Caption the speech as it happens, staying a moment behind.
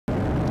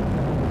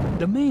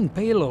The main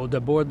payload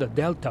aboard the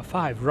Delta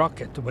V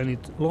rocket when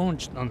it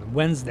launched on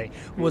Wednesday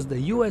was the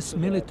U.S.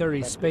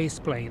 military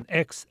spaceplane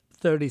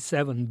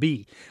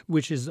X-37B,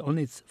 which is on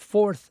its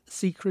fourth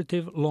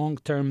secretive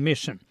long-term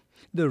mission.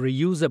 The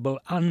reusable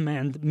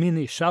unmanned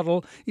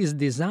mini-shuttle is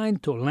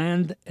designed to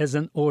land as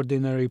an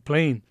ordinary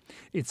plane.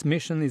 Its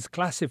mission is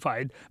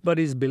classified, but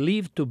is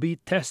believed to be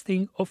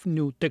testing of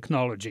new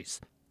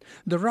technologies.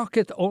 The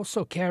rocket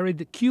also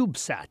carried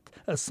CubeSat,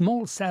 a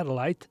small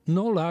satellite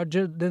no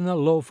larger than a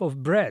loaf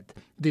of bread,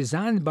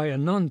 designed by a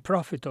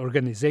non-profit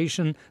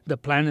organization, the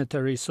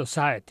Planetary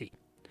Society.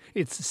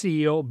 Its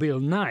CEO, Bill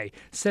Nye,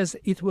 says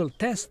it will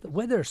test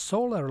whether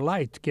solar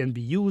light can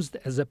be used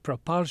as a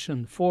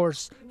propulsion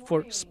force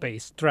for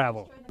space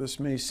travel. This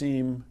may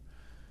seem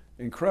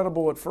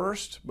incredible at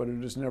first, but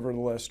it is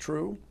nevertheless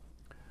true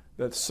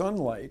that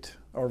sunlight,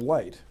 or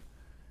light,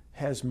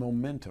 has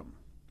momentum,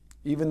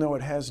 even though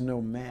it has no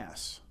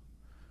mass.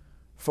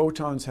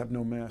 Photons have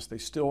no mass. They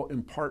still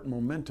impart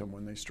momentum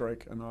when they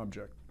strike an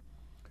object.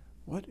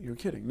 What? You're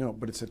kidding. No,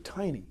 but it's a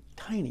tiny,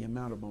 tiny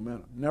amount of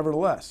momentum.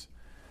 Nevertheless,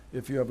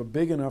 if you have a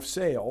big enough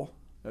sail,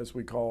 as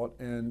we call it,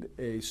 and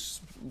a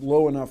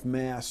low enough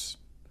mass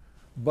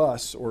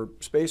bus or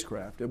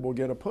spacecraft, it will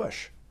get a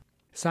push.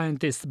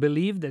 Scientists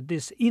believe that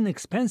this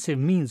inexpensive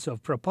means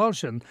of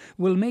propulsion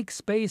will make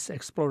space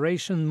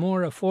exploration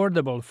more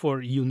affordable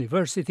for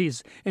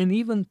universities and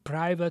even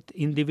private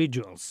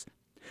individuals.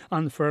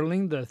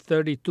 Unfurling the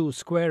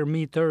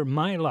 32-square-meter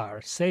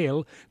Mylar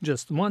sail,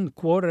 just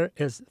 1/4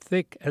 as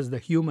thick as the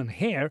human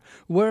hair,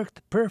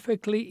 worked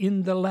perfectly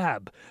in the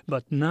lab,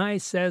 but Nye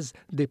says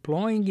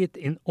deploying it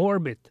in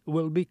orbit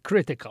will be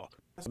critical.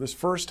 This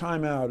first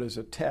time out is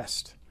a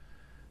test.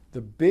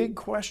 The big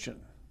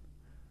question,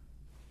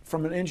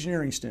 from an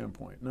engineering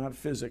standpoint, not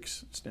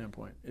physics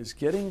standpoint, is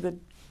getting the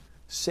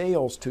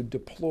sails to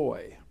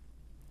deploy.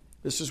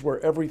 This is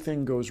where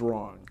everything goes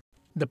wrong.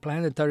 The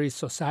Planetary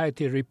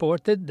Society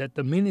reported that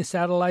the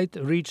mini-satellite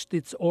reached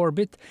its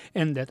orbit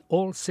and that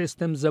all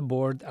systems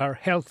aboard are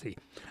healthy.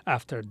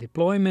 After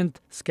deployment,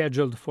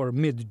 scheduled for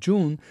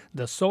mid-June,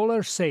 the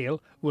solar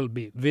sail will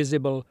be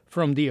visible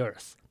from the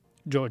Earth.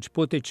 George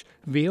Putic,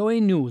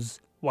 VOA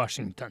News,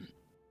 Washington.